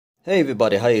Hey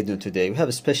everybody, how you doing today? We have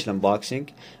a special unboxing.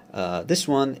 This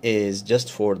one is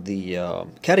just for the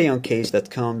carry-on case that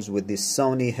comes with the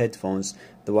Sony headphones,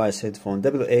 the wireless headphone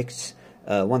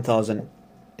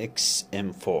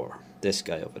WH-1000XM4. This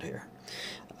guy over here.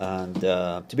 And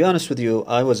to be honest with you,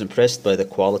 I was impressed by the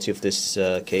quality of this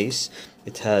case.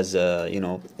 It has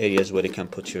areas where you can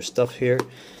put your stuff here.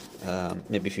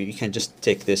 Maybe if you can just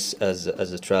take this as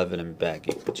a traveling bag.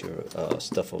 You put your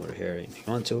stuff over here if you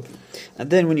want to, and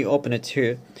then when you open it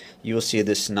here, you will see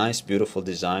this nice, beautiful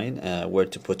design where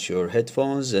to put your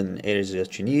headphones and areas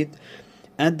that you need.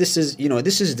 And this is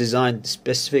designed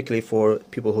specifically for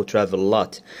people who travel a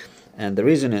lot. And the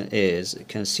reason is, you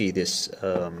can see this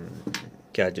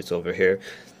gadget over here.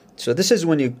 So this is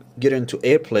when you get into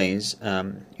airplanes.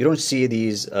 You don't see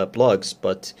these plugs,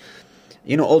 but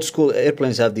old school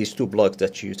airplanes have these two plugs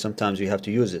that sometimes you have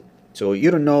to use it. So you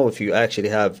don't know if you actually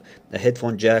have a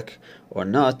headphone jack or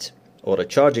not, or a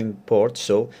charging port.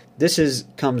 So this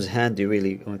comes handy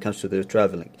really when it comes to the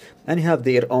traveling. And you have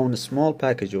their own small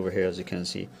package over here, as you can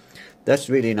see. That's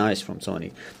really nice from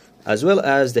Sony. As well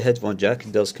as the headphone jack.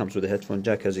 It does comes with a headphone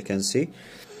jack, as you can see,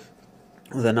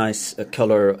 with a nice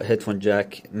color. Headphone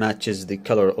jack matches the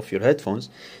color of your headphones.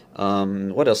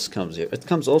 What else comes here? It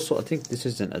comes also, I think this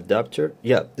is an adapter.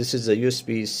 Yeah, this is a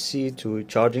USB-C to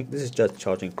charging. This is just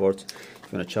charging port if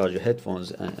you want to charge your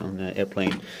headphones on an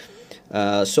airplane.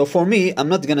 So for me, I'm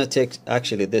not gonna take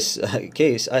actually this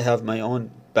case. I have my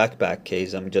own backpack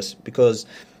case. Because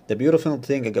the beautiful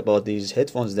thing about these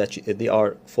headphones is that they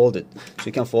are folded, so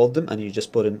you can fold them and you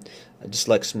just put them just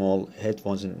like small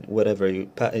headphones, and whatever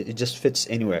it just fits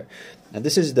anywhere. And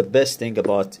this is the best thing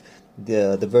about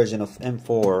the version of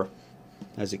M4.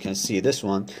 As you can see, this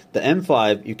one, the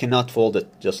M5, you cannot fold it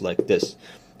just like this,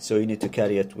 so you need to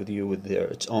carry it with you with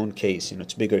its own case.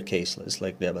 It's bigger case, it's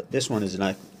like that. But this one is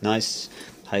nice,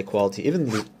 high quality.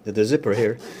 Even the zipper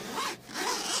here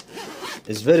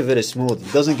is very, very smooth.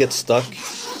 It doesn't get stuck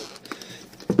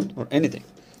or anything.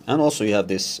 And also you have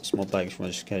this small package if you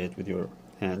want to carry it with your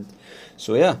hand.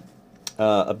 So yeah,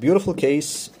 a beautiful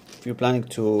case. If you're planning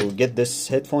to get this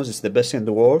headphones, it's the best in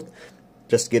the world.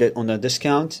 Just get it on a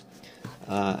discount.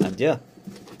 And yeah,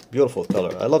 beautiful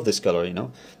color. I love this color,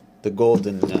 the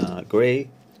golden gray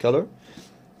color.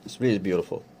 It's really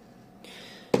beautiful.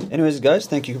 Anyways guys,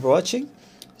 thank you for watching.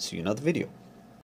 See you in another video.